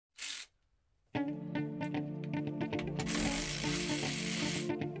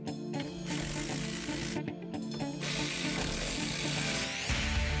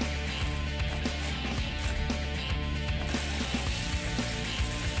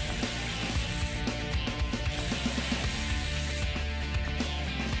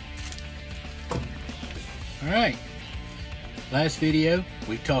Alright, last video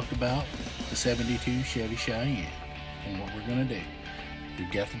we talked about the 72 Chevy Cheyenne and what we're going to do. We've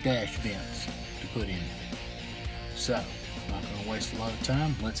got the dash vents to put in it. So, I'm not going to waste a lot of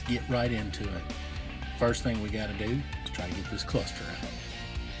time. Let's get right into it. First thing we got to do is try to get this cluster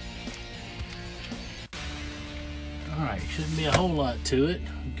out. Alright, shouldn't be a whole lot to it.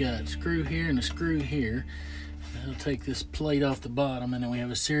 We've got a screw here and a screw here. I'll take this plate off the bottom, and then we have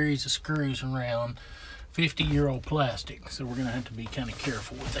a series of screws around 50-year-old plastic. So we're going to have to be kind of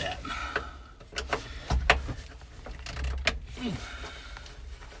careful with that.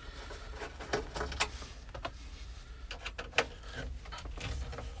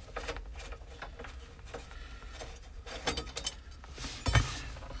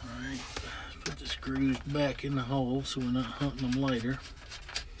 Alright, put the screws back in the hole so we're not hunting them later.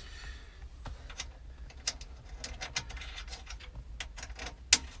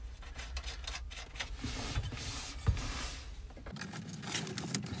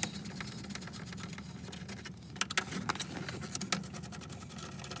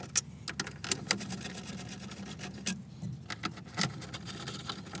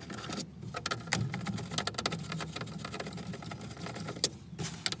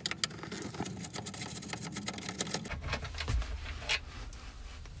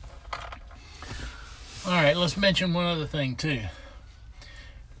 Alright, let's mention one other thing too.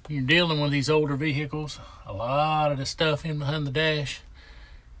 When you're dealing with these older vehicles, a lot of the stuff in behind the dash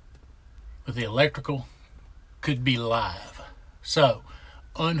with the electrical could be live. So,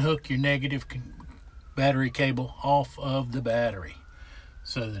 unhook your negative battery cable off of the battery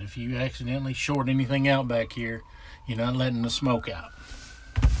so that if you accidentally short anything out back here, you're not letting the smoke out.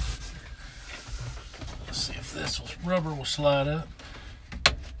 Let's see if this rubber will slide up.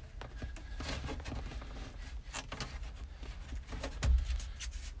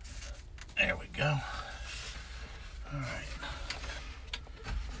 There we go. All right.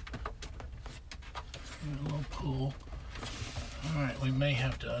 Give it a little pull. All right, we may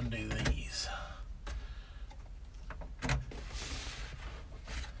have to undo these.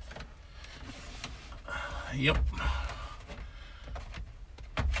 Yep.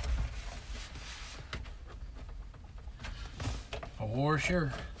 For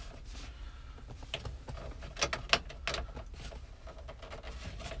sure.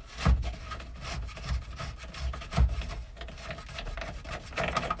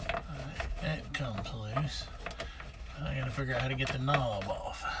 That comes loose. I gotta figure out how to get the knob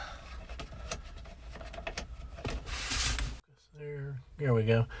off. There we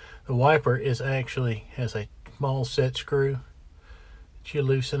go. The wiper has a small set screw that you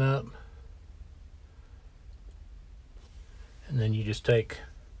loosen up, and then you just take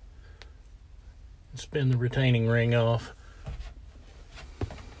and spin the retaining ring off,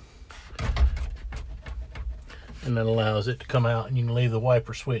 and that allows it to come out, and you can leave the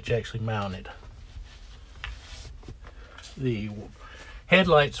wiper switch actually mounted. The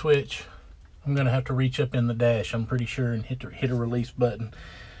headlight switch, I'm going to have to reach up in the dash, I'm pretty sure, and hit a release button.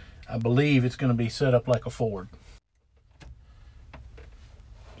 I believe it's going to be set up like a Ford.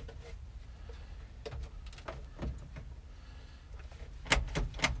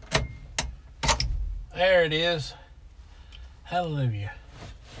 There it is. Hallelujah.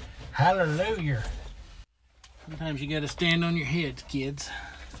 Hallelujah. Sometimes you got to stand on your heads, kids,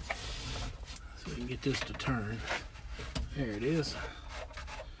 so we can get this to turn. There it is.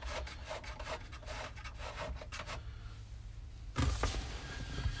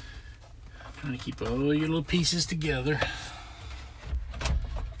 Trying to keep all your little pieces together.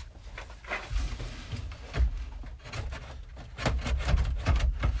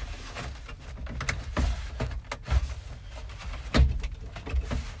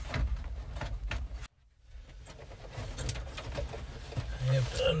 I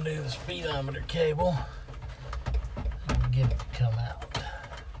have to undo the speedometer cable and get it to come out.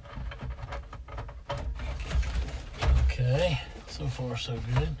 Okay, so far so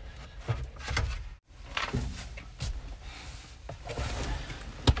good.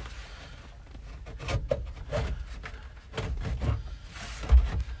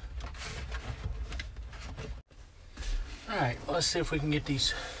 Alright, let's see if we can get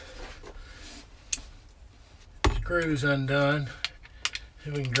these screws undone. See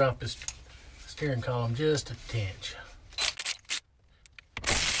if we can drop this steering column just a tinch.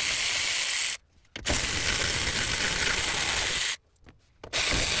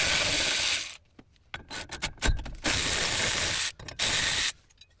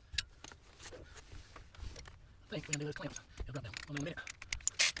 I think we're going to do the clamps. I'll drop them on the minute.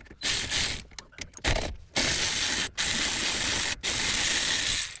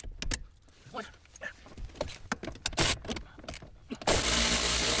 One.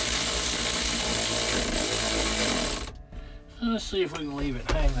 see if we can leave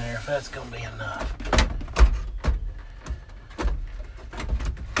it hang there, if that's gonna be enough.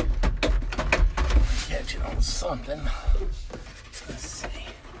 Catch it on something. Let's see.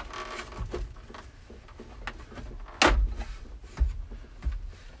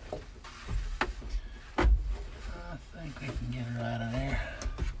 I think we can get it right in there.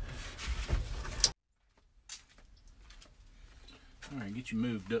 All right, get you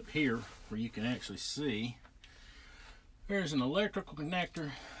moved up here where you can actually see. There's an electrical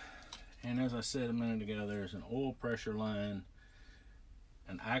connector, and as I said a minute ago, there's an oil pressure line,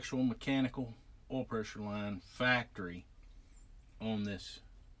 an actual mechanical oil pressure line factory on this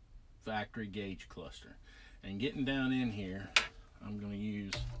factory gauge cluster. And getting down in here, I'm going to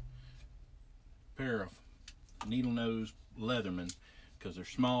use a pair of needle nose Leatherman because they're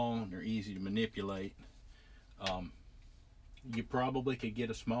small, they're easy to manipulate. You probably could get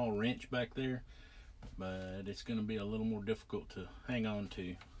a small wrench back there, but it's going to be a little more difficult to hang on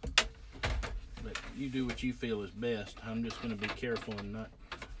to. But you do what you feel is best. I'm just going to be careful and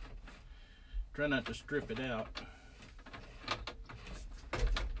try not to strip it out.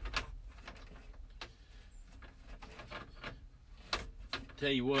 Tell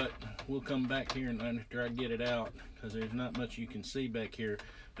you what, we'll come back here and after I get it out, because there's not much you can see back here,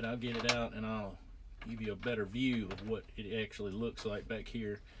 but I'll get it out and I'll give you a better view of what it actually looks like back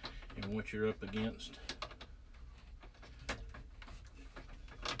here and what you're up against.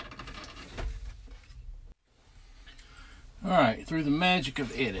 All right, through the magic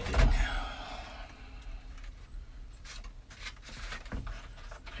of editing,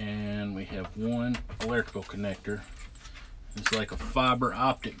 and we have one electrical connector. It's like a fiber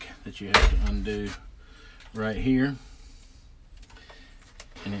optic that you have to undo right here,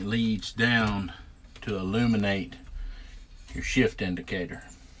 and it leads down to illuminate your shift indicator.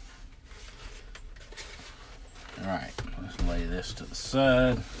 All right, let's lay this to the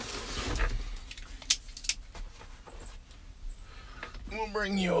side. We'll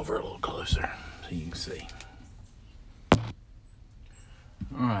bring you over a little closer so you can see.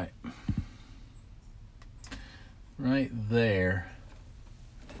 All right. Right there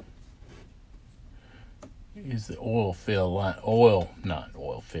is the oil fill line. Not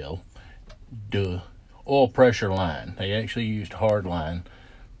oil fill. Oil pressure line. They actually used hard line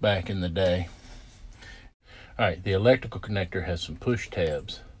back in the day. All right, the electrical connector has some push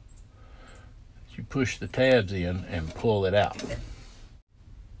tabs. You push the tabs in and pull it out.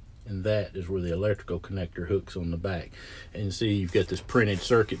 And that is where the electrical connector hooks on the back. And you see you've got this printed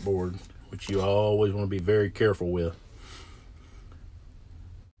circuit board, which you always want to be very careful with.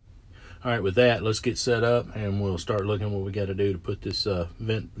 All right, with that, let's get set up and we'll start looking what we got to do to put this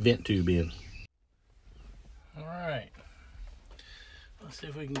vent tube in. All right, let's see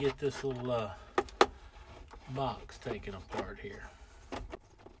if we can get this little box taken apart here.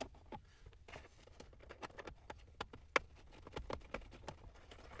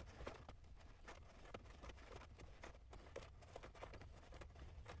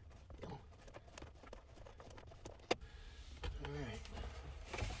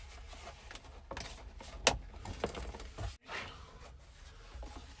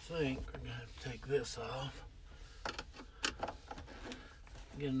 I think we're going to have to take this off.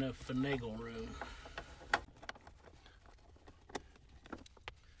 Get enough finagle room.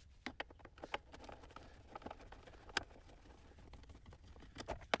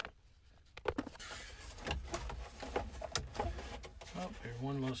 Oh, there's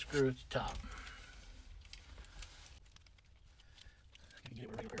one little screw at the top. Get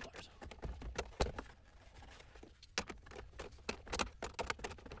it with a pair of pliers.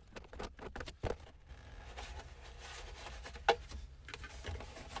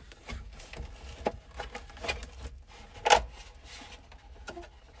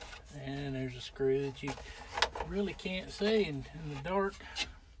 And there's a screw that you really can't see in the dark.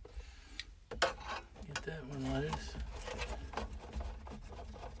 Get that one loose.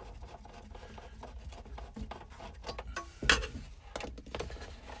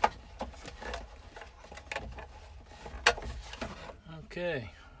 Okay.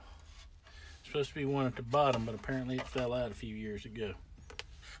 Supposed to be one at the bottom, but apparently it fell out a few years ago.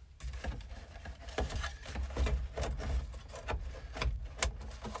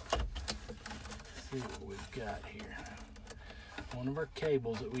 See what we've got here. One of our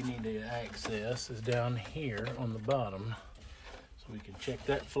cables that we need to access is down here on the bottom, so we can check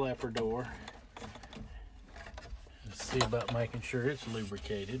that flapper door and see about making sure it's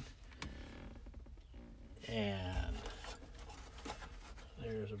lubricated. And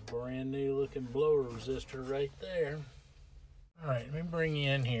there's a brand new looking blower resistor right there. All right, let me bring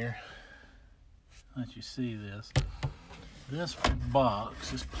you in here, let you see this. this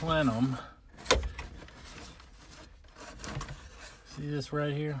box, this plenum, see this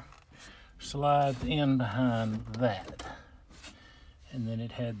right here? Slides in behind that. And then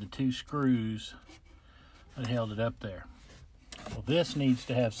it had the 2 screws that held it up there. Well, this needs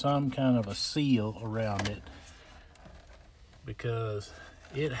to have some kind of a seal around it because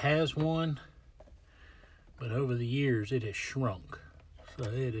it has one, but over the years it has shrunk. So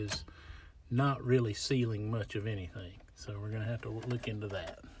it is not really sealing much of anything. So we're gonna have to look into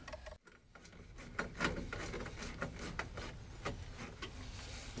that.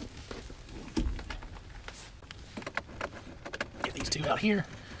 Get these 2 out here.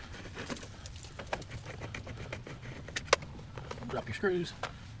 Drop your screws.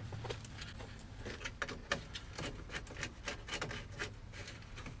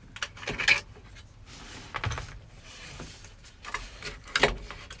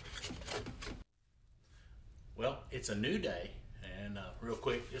 Well, it's a new day, and real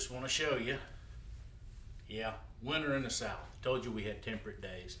quick, just want to show you. Yeah, winter in the south. Told you we had temperate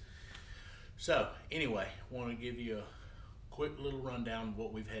days. So anyway, want to give you a quick little rundown of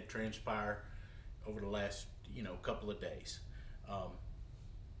what we've had transpire over the last, couple of days.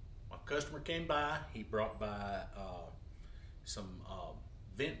 My customer came by. He brought by some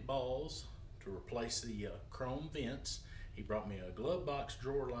vent balls to replace the chrome vents. He brought me a glove box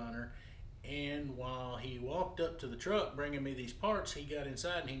drawer liner, and while he walked up to the truck bringing me these parts, he got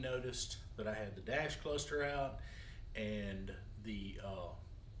inside and he noticed that I had the dash cluster out, and the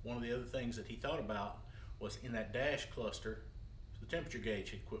one of the other things that he thought about was in that dash cluster, the temperature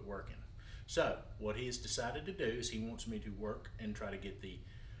gauge had quit working. So what he has decided to do is he wants me to work and try to get the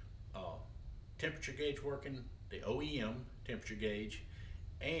temperature gauge working, the OEM temperature gauge,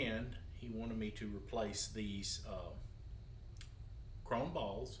 and he wanted me to replace these chrome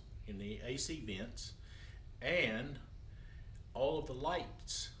balls in the AC vents, and all of the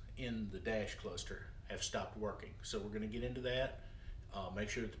lights in the dash cluster have stopped working. So we're going to get into that, make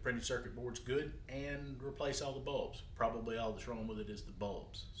sure that the printed circuit board's good, and replace all the bulbs. Probably all that's wrong with it is the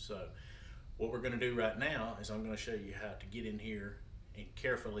bulbs. So what we're going to do right now is I'm going to show you how to get in here and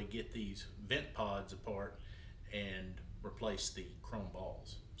carefully get these vent pods apart and replace the chrome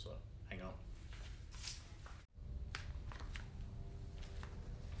balls. So hang on.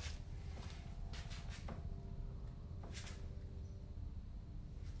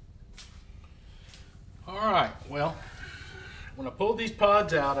 All right, well, when I pulled these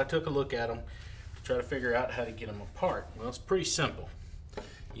pods out, I took a look at them to try to figure out how to get them apart. Well, it's pretty simple.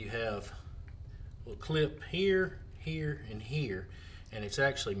 You have a little clip here, here, and here, and it's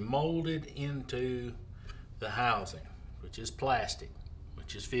actually molded into the housing, which is plastic,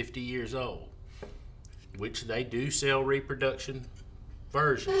 which is 50 years old, which they do sell reproduction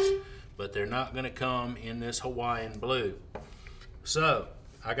versions, but they're not going to come in this Hawaiian blue. So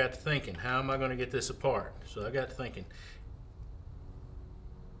I got to thinking, how am I going to get this apart? So I got to thinking,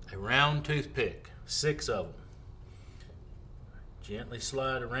 a round toothpick, 6 of them. Gently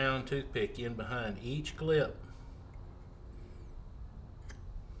slide a round toothpick in behind each clip.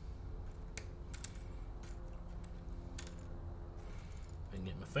 And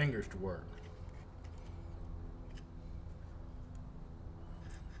get my fingers to work.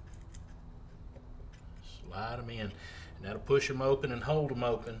 Slide them in, and that'll push them open and hold them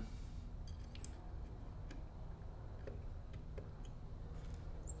open.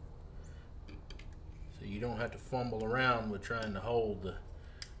 So you don't have to fumble around with trying to hold the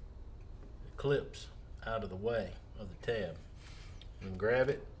clips out of the way of the tab. And grab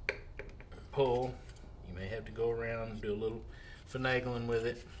it, pull. You may have to go around and do a little finagling with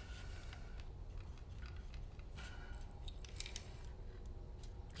it.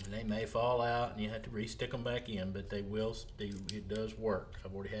 And they may fall out and you have to re-stick them back in, but they will, it does work.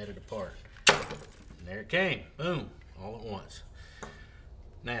 I've already had it apart. And there it came, boom, all at once.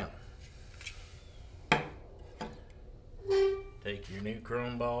 Now, take your new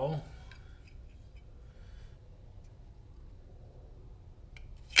chrome ball,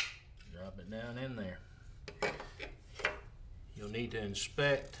 drop it down in there. You'll need to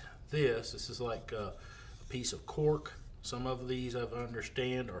inspect this. This is like a piece of cork. Some of these, I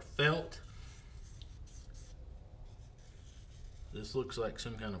understand, are felt. This looks like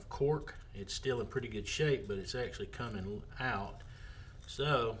some kind of cork. It's still in pretty good shape, but it's actually coming out.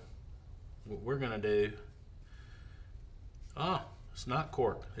 So what we're gonna do, it's not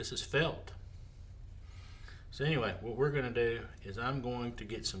cork, this is felt. So anyway, what we're gonna do is I'm going to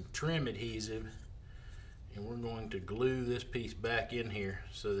get some trim adhesive, and we're going to glue this piece back in here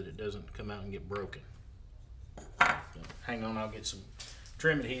so that it doesn't come out and get broken. So hang on, I'll get some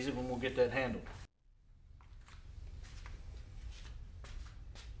trim adhesive and we'll get that handled.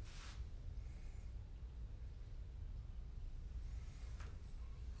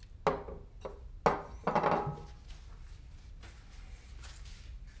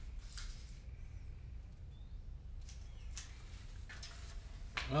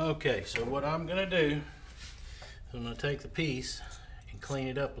 Okay, so what I'm gonna do is I'm gonna take the piece and clean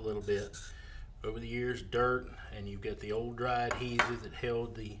it up a little bit. Over the years, dirt, and you've got the old dry adhesive that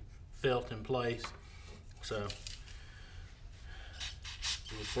held the felt in place. So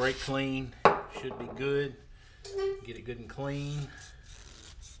we'll brake clean, should be good. Get it good and clean.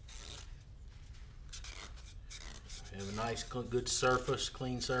 Have a nice good surface,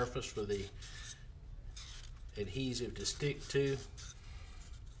 clean surface for the adhesive to stick to.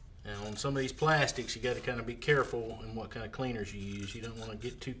 Now on some of these plastics, you got to kind of be careful in what kind of cleaners you use. You don't want to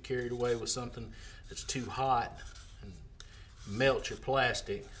get too carried away with something that's too hot and melt your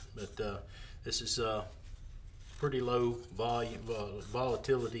plastic. But this is pretty low volume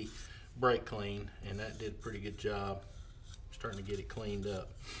volatility brake clean, and that did a pretty good job. Starting to get it cleaned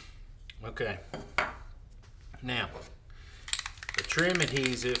up. Okay. Now the trim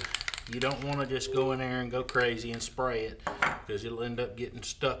adhesive, you don't want to just go in there and go crazy and spray it, because it'll end up getting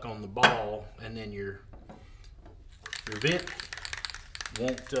stuck on the ball, and then your vent will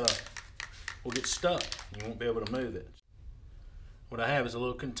get stuck. You won't be able to move it. What I have is a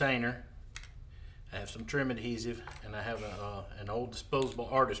little container. I have some trim adhesive, and I have an old disposable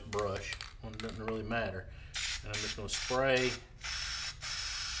artist brush. One doesn't really matter. And I'm just going to spray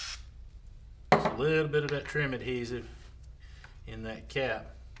just a little bit of that trim adhesive in that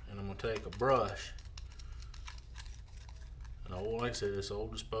cap, and I'm going to take a brush, an old, like I said, this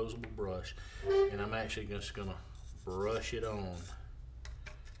old disposable brush, and I'm actually just going to brush it on,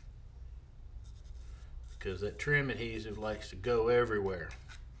 because that trim adhesive likes to go everywhere.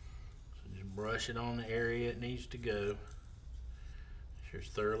 So just brush it on the area it needs to go. Make sure it's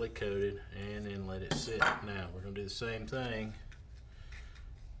thoroughly coated, and then let it sit. Now we're going to do the same thing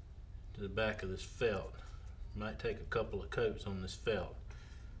to the back of this felt. Might take a couple of coats on this felt,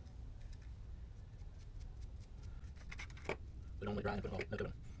 but only dry and put it all, no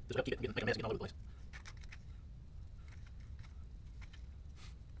coating. Just don't keep it, make a mess, getting all over the place.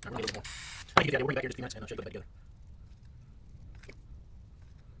 Alright, we're gonna get a little more. I think you get the idea. We'll bring it back here in just a few minutes and I'll show you put it back together.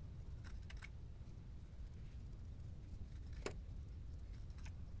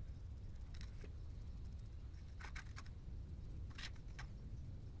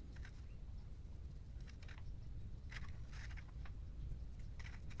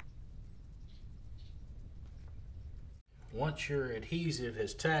 Once your adhesive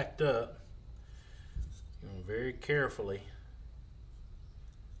has tacked up, you're going to very carefully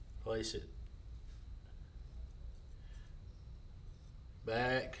place it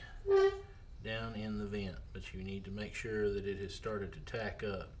back down in the vent, but you need to make sure that it has started to tack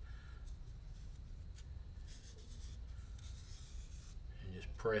up. And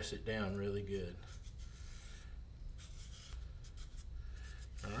just press it down really good.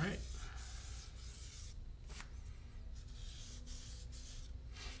 All right.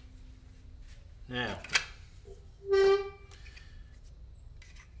 Now, the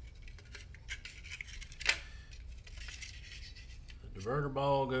diverter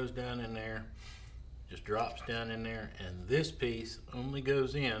ball goes down in there, just drops down in there, and this piece only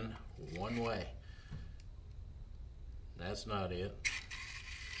goes in one way. That's not it.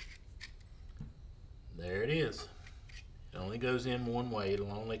 There it is. It only goes in one way.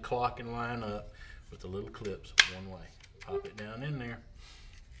 It'll only clock and line up with the little clips one way. Pop it down in there.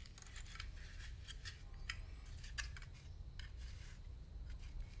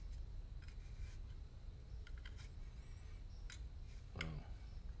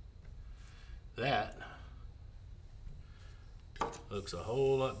 That looks a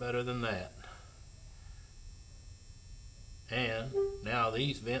whole lot better than that. And now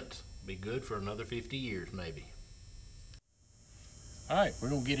these vents will be good for another 50 years maybe. All right, we're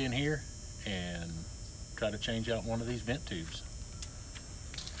gonna get in here and try to change out one of these vent tubes.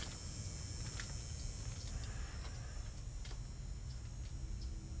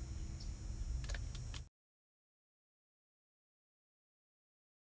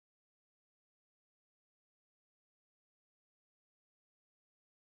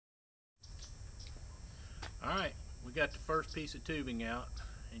 All right, we got the first piece of tubing out,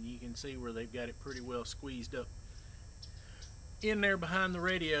 and you can see where they've got it pretty well squeezed up in there behind the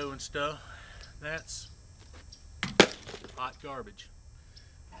radio and stuff. That's hot garbage.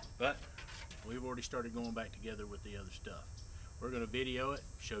 But we've already started going back together with the other stuff. We're going to video it,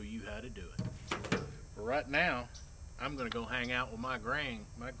 show you how to do it. For right now, I'm going to go hang out with my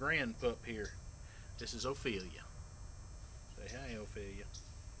grand pup here. This is Ophelia. Say hi, Ophelia.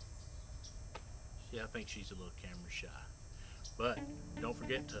 Yeah, I think she's a little camera shy. But don't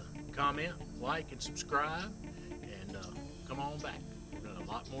forget to comment, like, and subscribe, and come on back. We've got a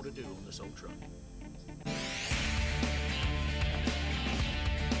lot more to do on this old truck.